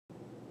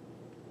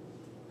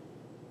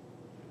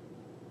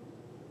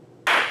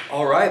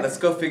Alright, let's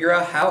go figure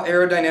out how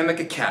aerodynamic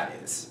a cat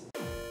is.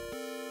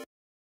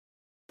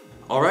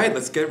 Alright,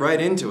 let's get right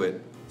into it.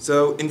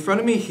 So in front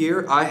of me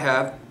here I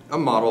have a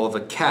model of a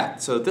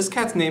cat. So this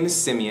cat's name is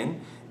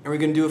Simeon, and we're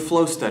going to do a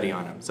flow study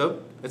on him.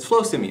 So let's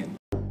flow Simeon.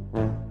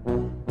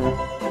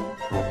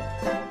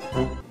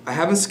 I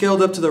haven't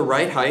scaled up to the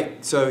right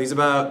height, so he's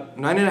about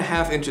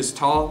 9.5 inches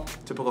tall,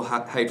 typical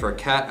height for a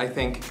cat, I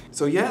think.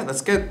 So yeah,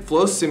 let's get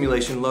flow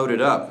simulation loaded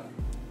up.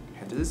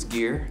 Head to this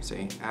gear,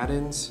 say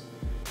add-ins,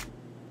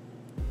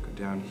 go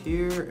down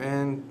here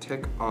and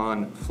tick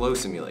on flow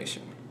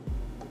simulation.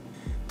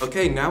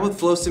 Okay, now with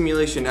flow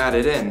simulation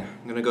added in,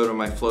 I'm gonna go to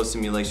my flow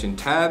simulation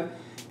tab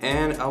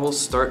and I will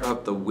start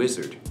up the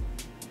wizard.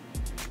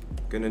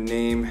 I'm gonna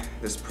name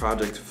this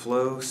project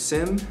flow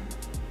sim.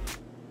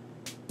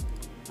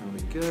 That'll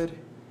be good.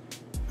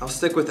 I'll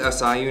stick with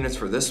SI units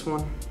for this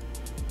one.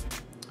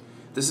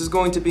 This is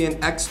going to be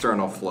an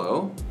external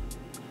flow,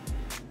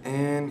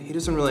 and he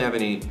doesn't really have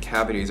any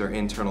cavities or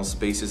internal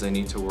spaces I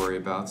need to worry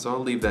about, so I'll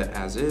leave that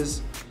as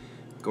is.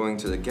 Going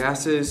to the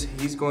gases,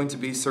 he's going to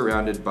be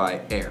surrounded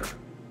by air.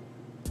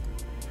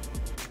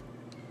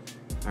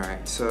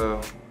 Alright,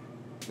 so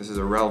this is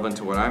irrelevant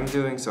to what I'm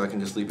doing, so I can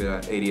just leave it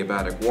at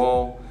adiabatic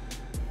wall.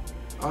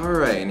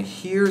 Alright, and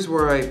here's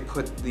where I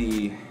put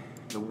the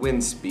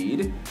wind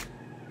speed.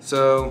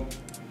 So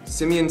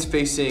Simeon's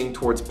facing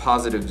towards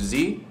positive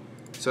z,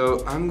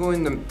 so I'm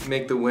going to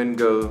make the wind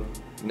go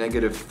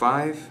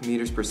 -5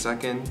 meters per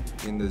second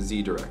in the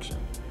z direction.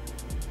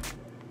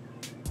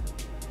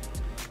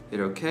 Hit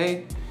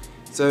OK.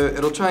 So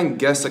it'll try and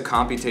guess a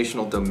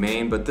computational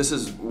domain, but this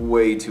is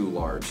way too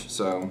large.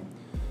 So I'm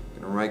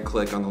going to right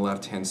click on the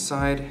left hand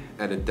side,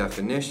 edit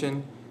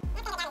definition.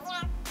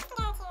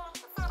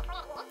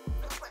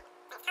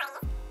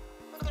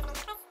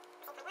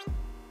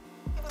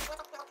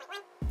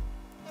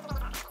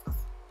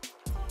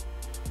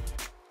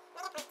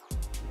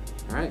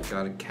 Alright,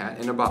 got a cat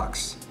in a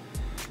box.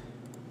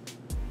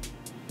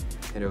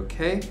 Hit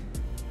OK.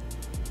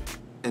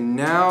 And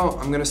now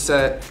I'm going to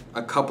set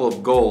a couple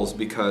of goals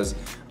because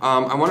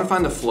I want to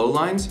find the flow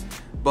lines,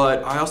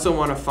 but I also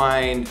want to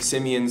find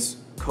Simeon's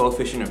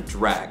coefficient of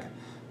drag.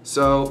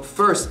 So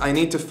first I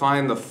need to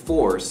find the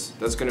force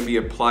that's going to be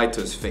applied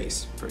to his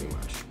face, pretty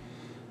much.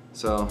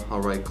 So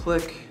I'll right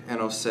click and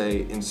I'll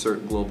say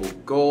insert global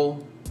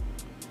goal.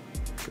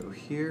 Go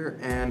here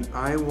and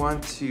I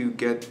want to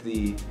get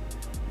the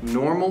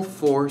normal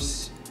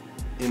force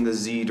in the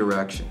z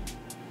direction.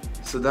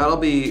 So that'll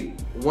be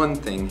one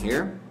thing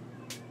here.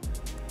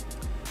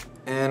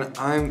 And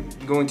I'm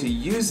going to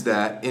use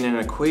that in an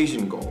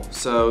equation goal.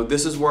 So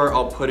this is where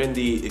I'll put in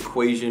the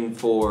equation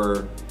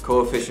for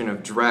coefficient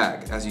of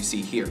drag, as you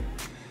see here.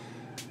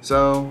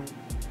 So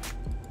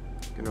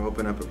I'm going to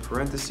open up a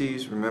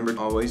parentheses. Remember to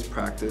always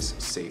practice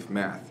safe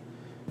math.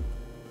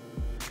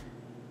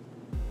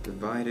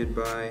 Divided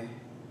by,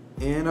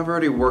 and I've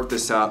already worked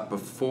this out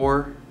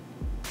before.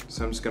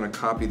 So I'm just going to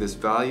copy this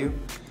value.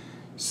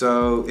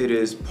 So it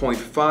is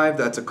 0.5,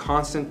 that's a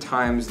constant,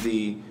 times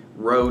the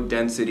rho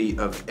density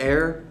of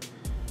air,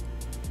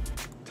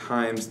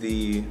 times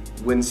the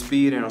wind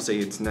speed, and I'll say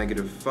it's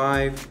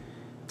 -5,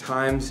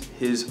 times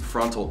his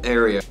frontal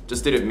area.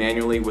 Just did it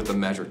manually with the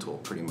measure tool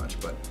pretty much,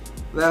 but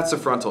that's the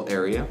frontal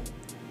area.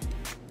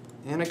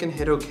 And I can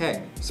hit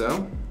OK.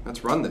 So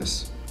let's run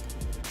this.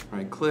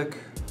 Right click.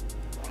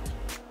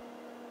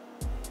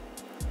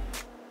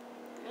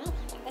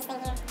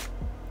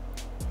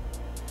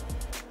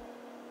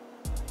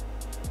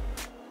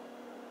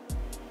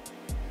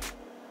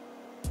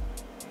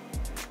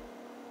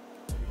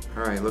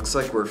 Alright, looks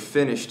like we're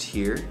finished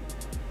here.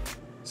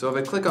 So if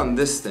I click on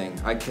this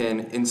thing, I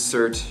can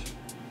insert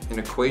an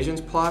equations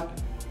plot.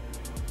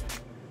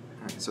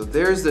 Alright, so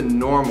there's the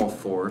normal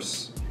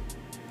force.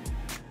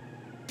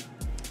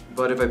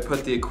 But if I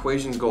put the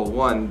equations goal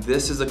 1,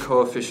 this is a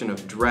coefficient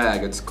of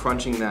drag. It's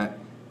crunching that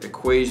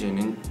equation,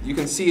 and you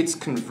can see it's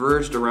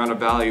converged around a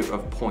value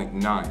of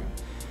 0.9.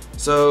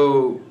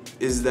 So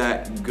is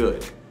that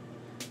good?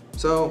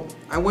 So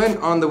I went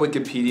on the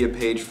Wikipedia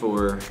page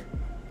for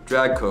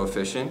drag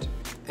coefficient,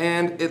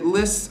 and it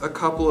lists a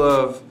couple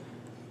of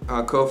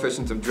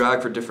coefficients of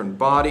drag for different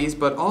bodies,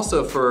 but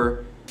also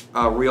for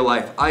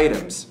real-life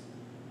items.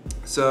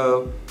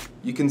 So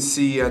you can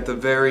see at the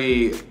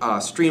very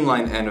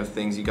streamlined end of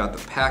things, you got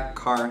the pack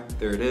car,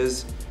 there it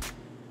is,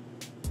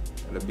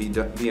 and a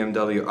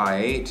BMW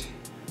i8.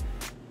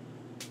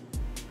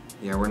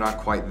 Yeah, we're not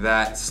quite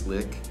that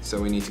slick,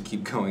 so we need to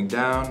keep going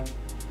down.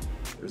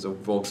 There's a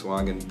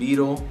Volkswagen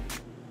Beetle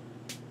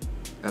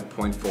at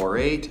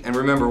 0.48, and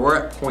remember we're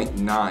at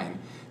 0.9,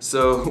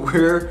 so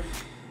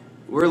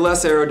we're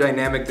less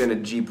aerodynamic than a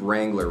Jeep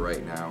Wrangler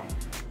right now.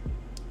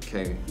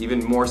 Okay,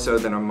 even more so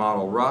than a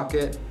model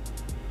rocket.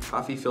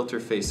 Coffee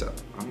filter face up,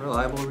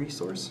 unreliable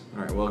resource.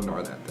 All right, we'll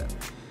ignore that then.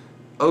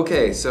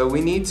 Okay, so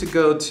we need to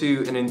go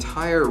to an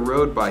entire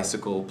road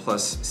bicycle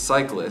plus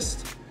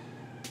cyclist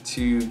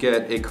to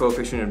get a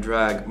coefficient of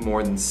drag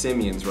more than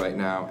Simeon's right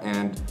now,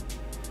 and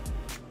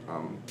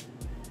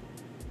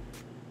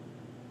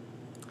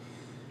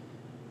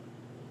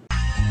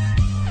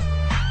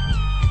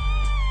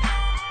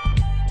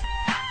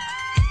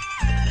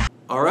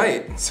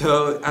Alright,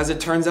 so as it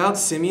turns out,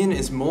 Simeon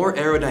is more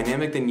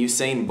aerodynamic than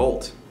Usain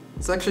Bolt.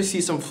 Let's actually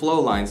see some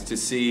flow lines to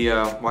see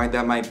why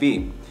that might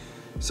be.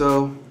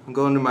 So I'll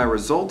go into my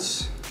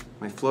results,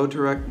 my flow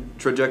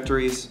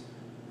trajectories,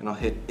 and I'll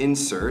hit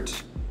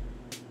insert.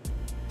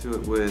 Do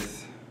it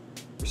with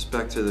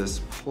respect to this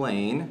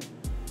plane.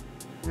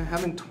 Yeah,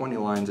 having 20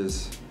 lines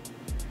is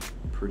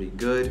pretty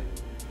good.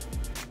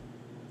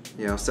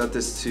 Yeah, I'll set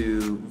this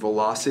to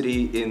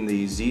velocity in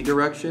the Z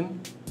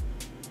direction.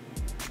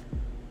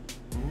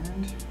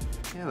 And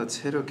yeah, let's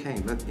hit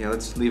OK.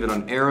 Let's leave it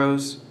on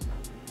arrows.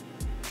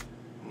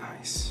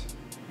 Nice.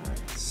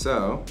 Alright,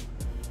 so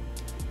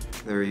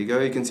there you go.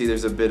 You can see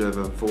there's a bit of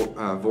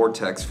a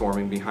vortex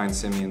forming behind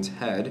Simeon's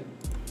head.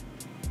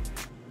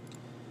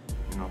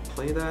 And I'll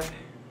play that.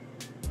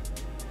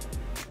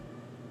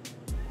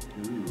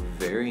 Ooh,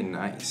 very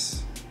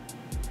nice.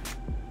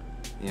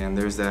 Yeah, and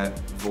there's that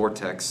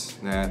vortex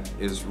that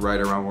is right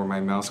around where my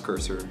mouse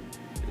cursor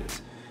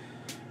is.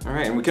 All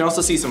right, and we can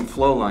also see some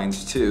flow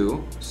lines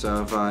too.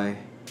 So if I,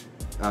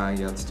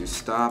 let's do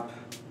stop,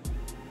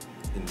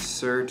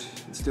 insert,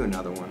 let's do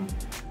another one.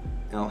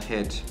 And I'll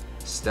hit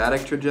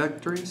static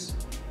trajectories,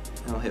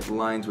 and I'll hit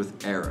lines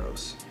with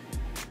arrows.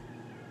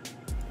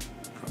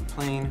 From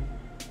plane,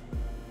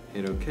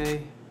 hit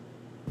OK,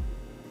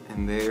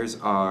 and there's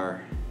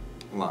our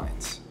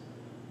lines.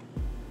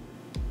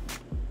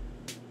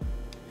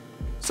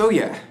 So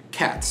yeah,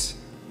 cats.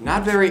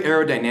 Not very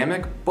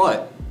aerodynamic,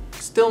 but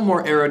still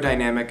more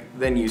aerodynamic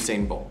than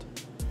Usain Bolt.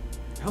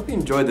 I hope you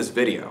enjoyed this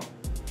video.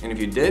 And if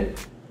you did,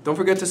 don't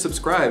forget to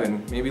subscribe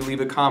and maybe leave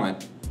a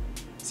comment.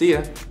 See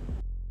ya!